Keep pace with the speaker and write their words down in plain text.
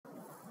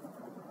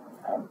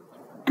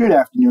Good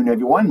afternoon,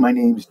 everyone. My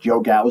name is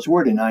Joe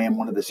Gowsworth, and I am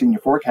one of the senior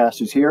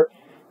forecasters here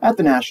at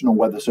the National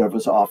Weather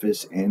Service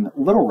office in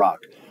Little Rock.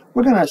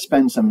 We're going to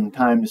spend some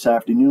time this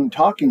afternoon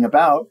talking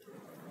about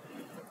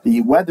the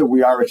weather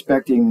we are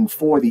expecting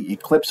for the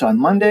eclipse on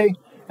Monday,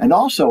 and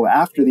also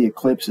after the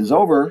eclipse is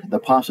over, the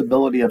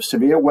possibility of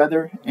severe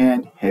weather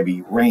and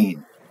heavy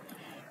rain.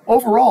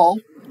 Overall,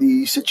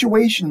 the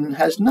situation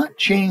has not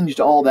changed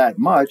all that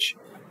much.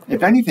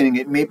 If anything,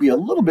 it may be a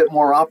little bit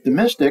more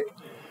optimistic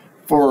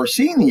for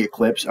seeing the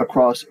eclipse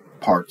across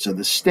parts of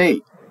the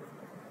state.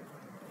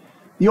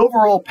 The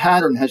overall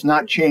pattern has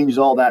not changed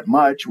all that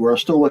much. We're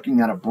still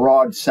looking at a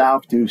broad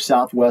south to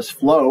southwest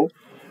flow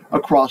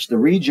across the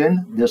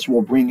region. This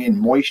will bring in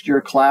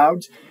moisture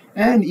clouds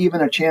and even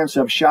a chance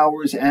of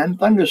showers and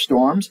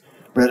thunderstorms,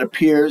 but it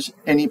appears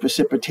any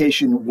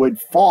precipitation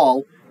would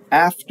fall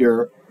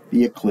after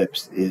the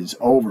eclipse is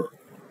over.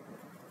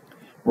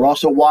 We're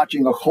also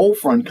watching a cold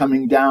front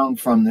coming down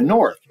from the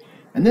north.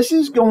 And this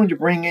is going to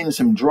bring in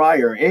some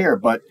drier air,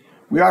 but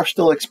we are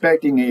still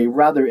expecting a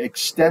rather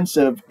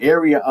extensive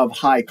area of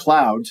high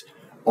clouds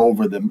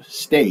over the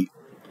state.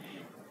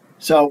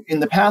 So in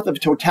the path of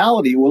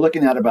totality, we're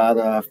looking at about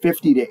a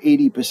 50 to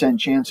 80%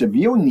 chance of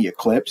viewing the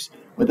eclipse,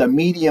 with a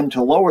medium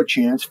to lower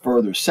chance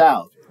further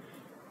south.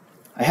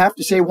 I have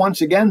to say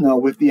once again, though,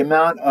 with the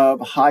amount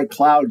of high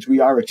clouds we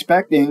are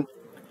expecting,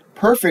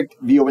 perfect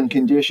viewing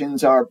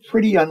conditions are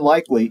pretty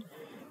unlikely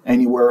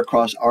anywhere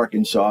across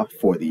Arkansas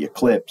for the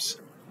eclipse.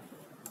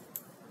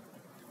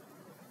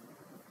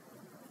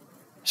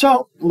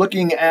 So,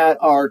 looking at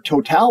our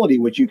totality,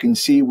 which you can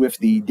see with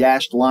the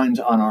dashed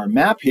lines on our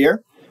map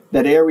here,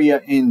 that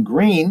area in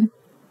green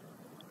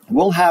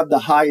will have the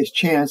highest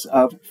chance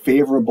of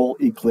favorable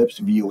eclipse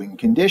viewing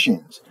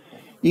conditions.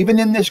 Even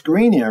in this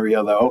green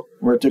area, though,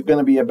 where it's going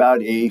to be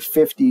about a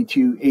 50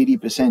 to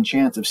 80%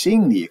 chance of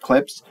seeing the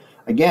eclipse,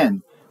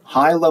 again,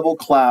 high-level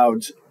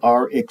clouds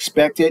are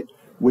expected,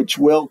 which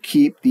will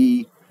keep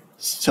the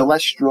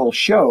celestial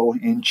show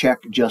in check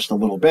just a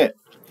little bit.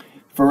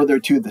 Further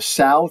to the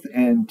south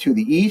and to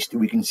the east,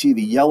 we can see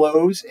the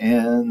yellows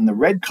and the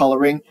red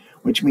coloring,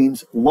 which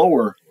means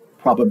lower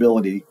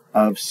probability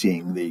of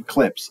seeing the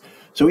eclipse.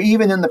 So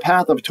even in the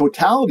path of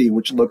totality,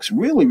 which looks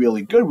really,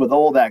 really good with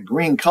all that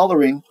green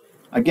coloring,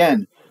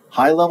 again,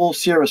 high-level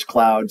cirrus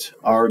clouds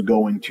are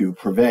going to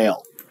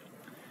prevail.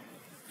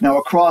 Now,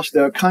 across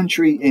the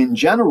country in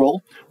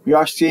general, we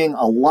are seeing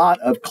a lot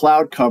of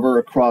cloud cover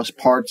across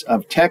parts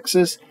of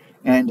Texas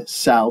and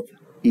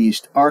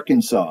southeast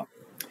Arkansas.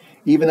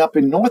 Even up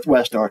in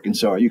northwest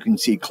Arkansas, you can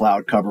see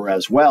cloud cover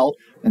as well,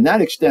 and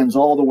that extends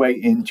all the way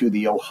into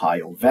the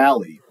Ohio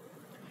Valley.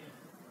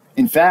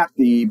 In fact,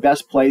 the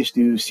best place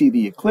to see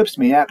the eclipse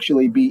may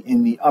actually be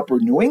in the upper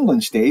New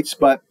England states,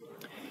 but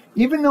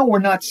even though we're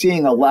not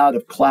seeing a lot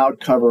of cloud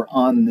cover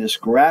on this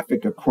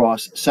graphic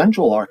across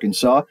central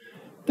Arkansas,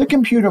 the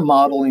computer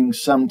modeling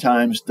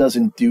sometimes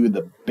doesn't do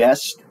the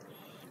best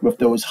with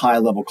those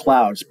high-level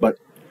clouds, but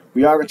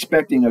we are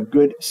expecting a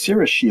good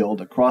cirrus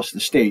shield across the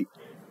state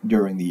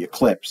during the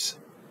eclipse.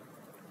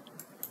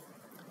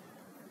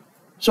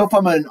 So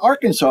from an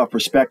Arkansas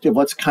perspective,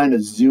 let's kind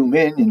of zoom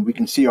in and we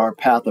can see our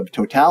path of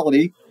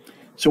totality.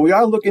 So we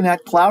are looking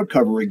at cloud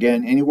cover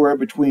again, anywhere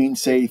between,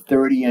 say,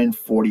 30 and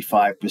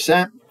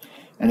 45%.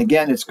 And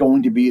again, it's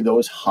going to be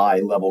those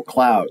high-level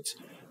clouds.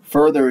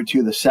 Further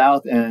to the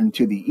south and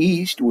to the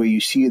east, where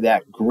you see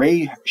that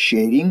gray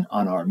shading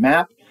on our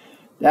map,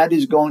 that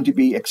is going to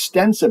be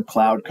extensive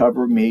cloud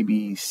cover,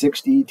 maybe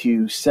 60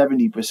 to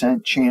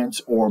 70%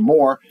 chance or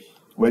more,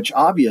 which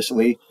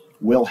obviously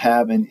will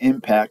have an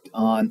impact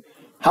on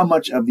how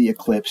much of the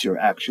eclipse you're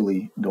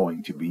actually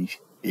going to be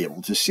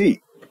able to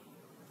see.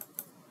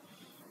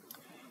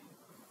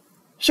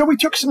 So we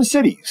took some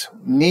cities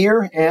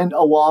near and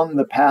along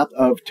the path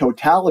of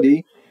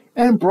totality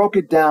and broke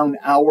it down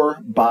hour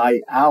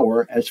by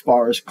hour as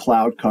far as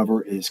cloud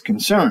cover is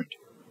concerned.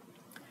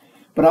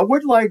 But I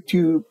would like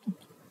to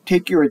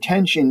take your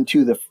attention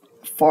to the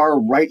far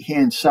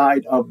right-hand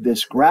side of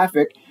this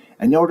graphic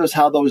and notice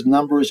how those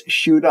numbers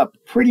shoot up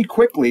pretty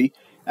quickly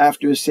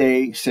after,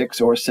 say,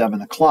 6 or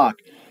 7 o'clock.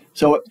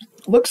 So it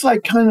looks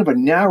like kind of a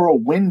narrow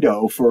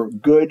window for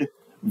good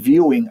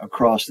viewing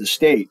across the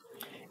state.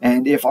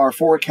 And if our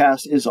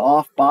forecast is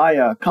off by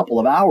a couple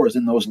of hours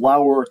and those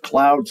lower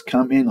clouds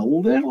come in a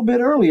little bit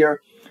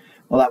earlier,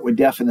 well, that would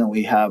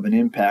definitely have an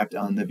impact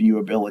on the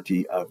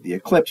viewability of the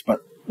eclipse.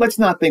 But let's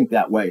not think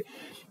that way.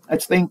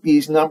 Let's think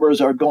these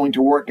numbers are going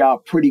to work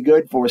out pretty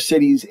good for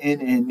cities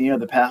in and near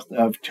the path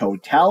of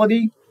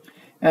totality.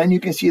 And you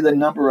can see the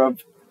number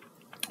of,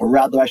 or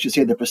rather I should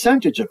say the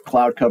percentage of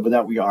cloud cover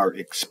that we are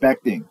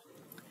expecting.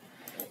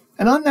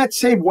 And on that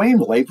same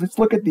wavelength, let's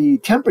look at the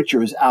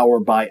temperatures hour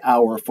by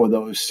hour for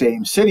those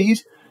same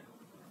cities.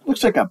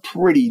 Looks like a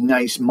pretty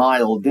nice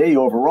mild day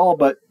overall,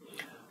 but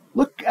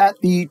look at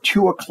the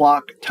 2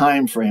 o'clock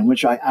time frame,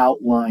 which I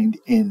outlined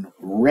in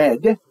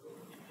red.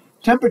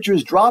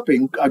 Temperatures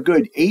dropping a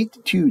good 8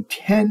 to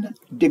 10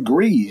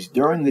 degrees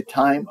during the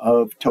time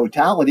of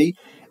totality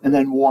and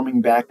then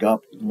warming back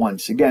up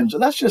once again. So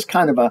that's just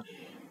kind of a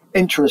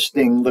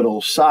interesting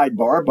little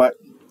sidebar, but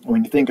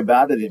when you think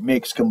about it, it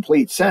makes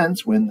complete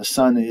sense. When the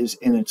sun is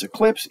in its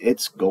eclipse,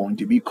 it's going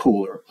to be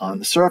cooler on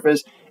the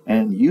surface,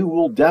 and you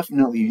will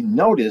definitely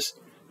notice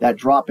that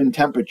drop in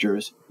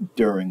temperatures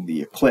during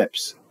the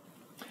eclipse.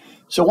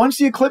 So once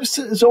the eclipse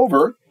is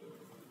over,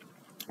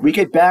 we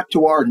get back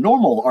to our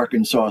normal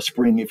Arkansas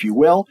spring, if you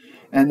will,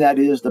 and that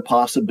is the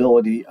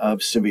possibility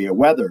of severe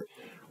weather.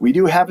 We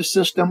do have a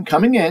system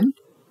coming in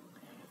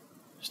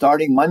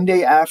starting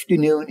Monday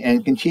afternoon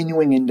and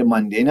continuing into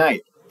Monday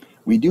night.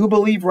 We do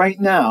believe right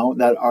now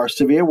that our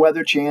severe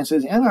weather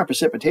chances and our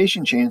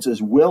precipitation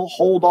chances will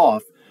hold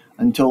off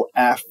until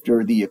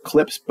after the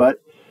eclipse, but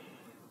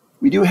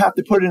we do have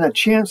to put in a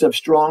chance of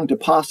strong to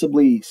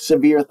possibly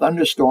severe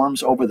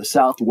thunderstorms over the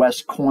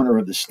southwest corner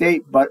of the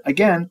state. But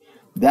again,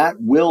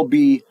 that will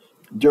be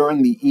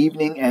during the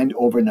evening and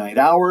overnight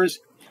hours.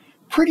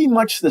 Pretty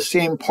much the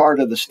same part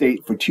of the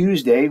state for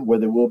Tuesday, where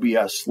there will be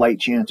a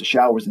slight chance of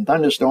showers and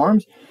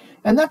thunderstorms.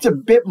 And that's a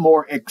bit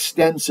more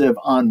extensive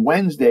on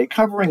Wednesday,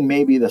 covering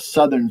maybe the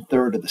southern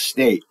third of the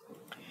state.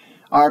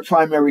 Our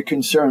primary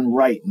concern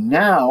right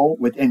now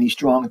with any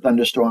strong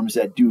thunderstorms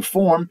that do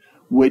form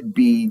would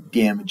be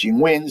damaging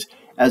winds,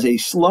 as a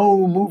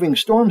slow-moving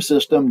storm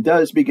system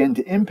does begin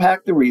to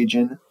impact the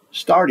region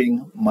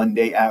starting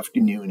Monday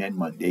afternoon and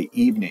Monday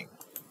evening.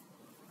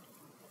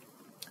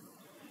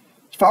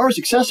 As far as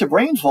excessive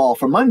rainfall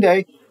for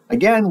Monday,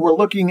 again, we're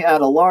looking at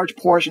a large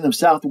portion of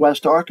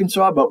southwest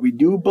Arkansas, but we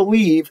do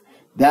believe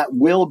that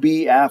will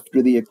be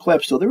after the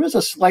eclipse. So there is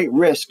a slight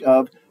risk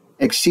of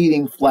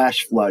exceeding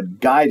flash flood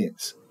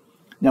guidance.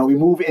 Now we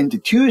move into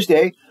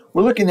Tuesday,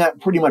 we're looking at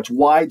pretty much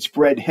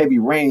widespread heavy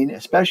rain,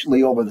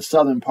 especially over the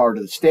southern part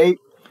of the state.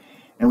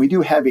 And we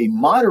do have a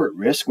moderate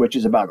risk, which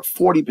is about a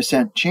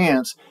 40%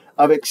 chance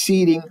of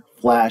exceeding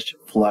flash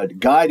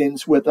flood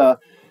guidance, with a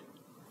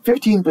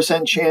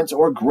 15% chance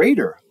or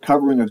greater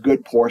covering a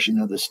good portion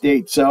of the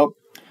state. So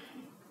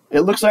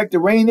it looks like the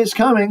rain is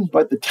coming,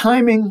 but the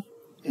timing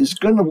is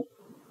going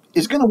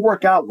to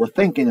work out. We're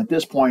thinking at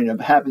this point of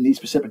having these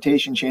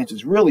precipitation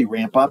chances really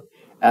ramp up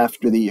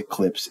after the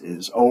eclipse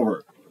is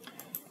over.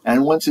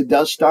 And once it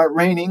does start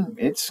raining,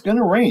 it's going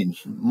to rain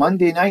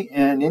Monday night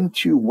and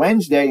into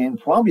Wednesday,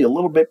 and probably a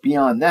little bit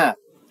beyond that.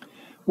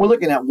 We're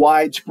looking at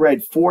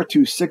widespread 4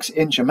 to 6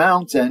 inch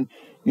amounts, and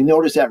you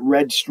notice that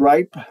red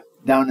stripe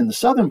down in the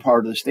southern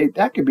part of the state,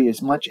 that could be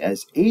as much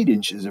as 8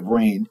 inches of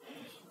rain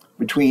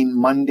between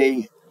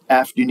Monday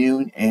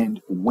afternoon and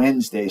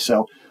Wednesday.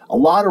 So a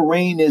lot of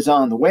rain is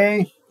on the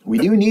way. We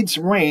do need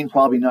some rain,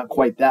 probably not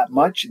quite that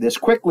much this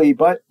quickly,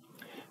 but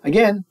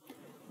again,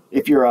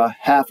 if you're a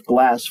half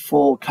glass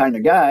full kind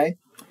of guy,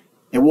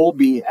 it will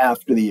be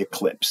after the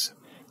eclipse.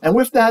 And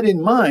with that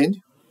in mind,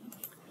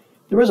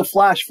 there is a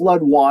flash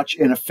flood watch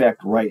in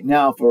effect right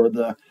now for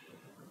the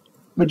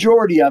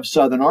majority of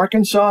southern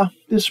Arkansas.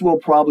 This will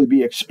probably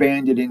be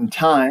expanded in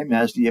time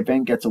as the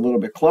event gets a little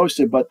bit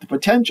closer, but the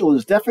potential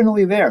is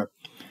definitely there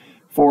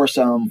for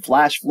some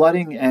flash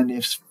flooding, and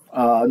if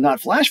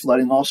not flash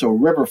flooding, also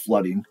river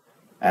flooding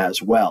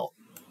as well.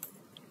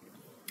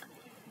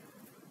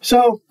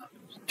 So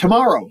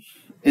tomorrow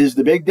is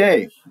the big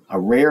day. A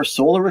rare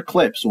solar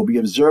eclipse will be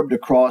observed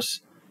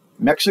across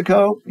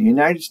Mexico, the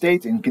United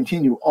States, and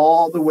continue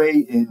all the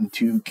way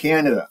into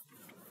Canada.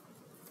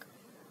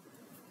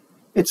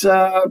 It's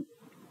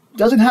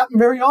doesn't happen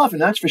very often,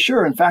 that's for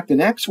sure. In fact, the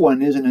next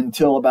one isn't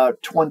until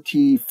about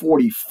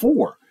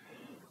 2044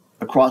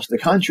 across the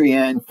country,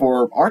 and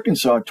for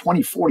Arkansas,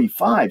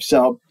 2045.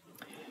 So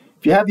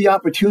if you have the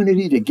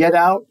opportunity to get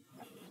out,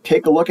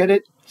 take a look at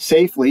it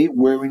safely,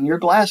 wearing your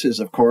glasses,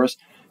 of course,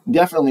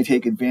 definitely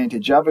take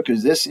advantage of it,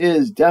 because this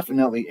is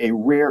definitely a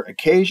rare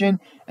occasion,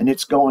 and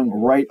it's going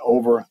right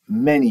over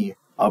many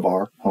of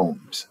our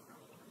homes.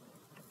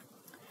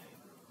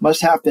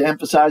 Must have to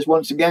emphasize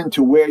once again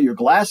to wear your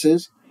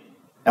glasses,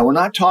 and we're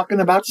not talking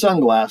about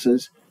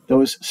sunglasses,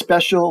 those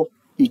special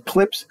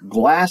Eclipse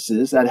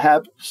glasses that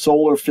have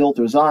solar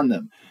filters on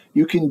them.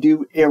 You can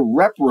do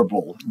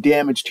irreparable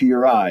damage to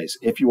your eyes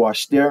if you are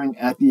staring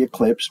at the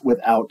eclipse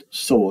without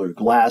solar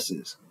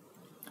glasses.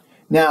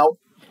 Now,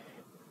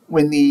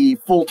 when the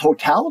full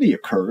totality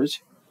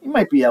occurs, you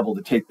might be able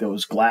to take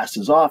those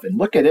glasses off and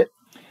look at it,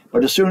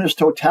 but as soon as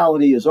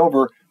totality is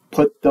over,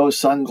 put those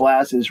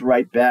sunglasses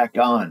right back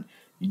on.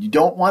 You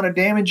don't want to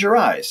damage your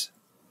eyes,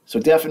 so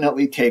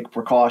definitely take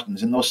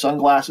precautions, and those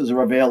sunglasses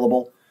are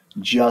available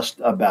just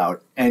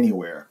about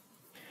anywhere.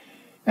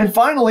 And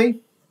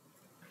finally,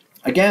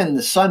 again,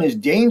 the sun is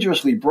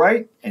dangerously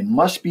bright and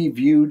must be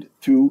viewed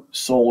through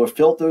solar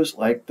filters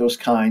like those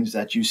kinds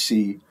that you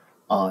see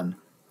on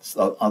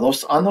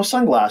those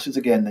sunglasses,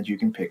 again, that you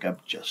can pick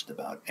up just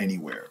about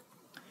anywhere.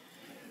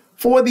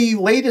 For the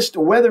latest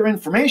weather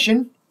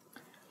information,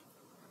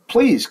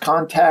 please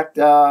contact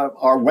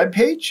our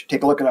webpage.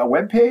 Take a look at our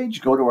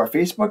webpage, go to our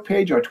Facebook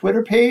page, our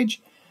Twitter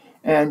page,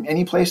 and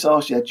any place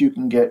else that you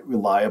can get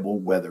reliable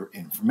weather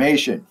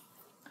information.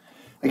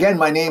 Again,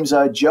 my name's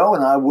Joe,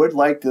 and I would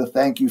like to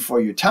thank you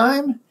for your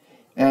time.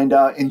 And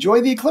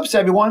enjoy the eclipse,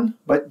 everyone,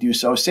 but do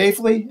so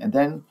safely, and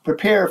then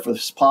prepare for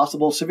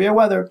possible severe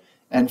weather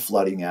and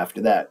flooding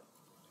after that.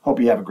 Hope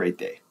you have a great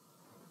day.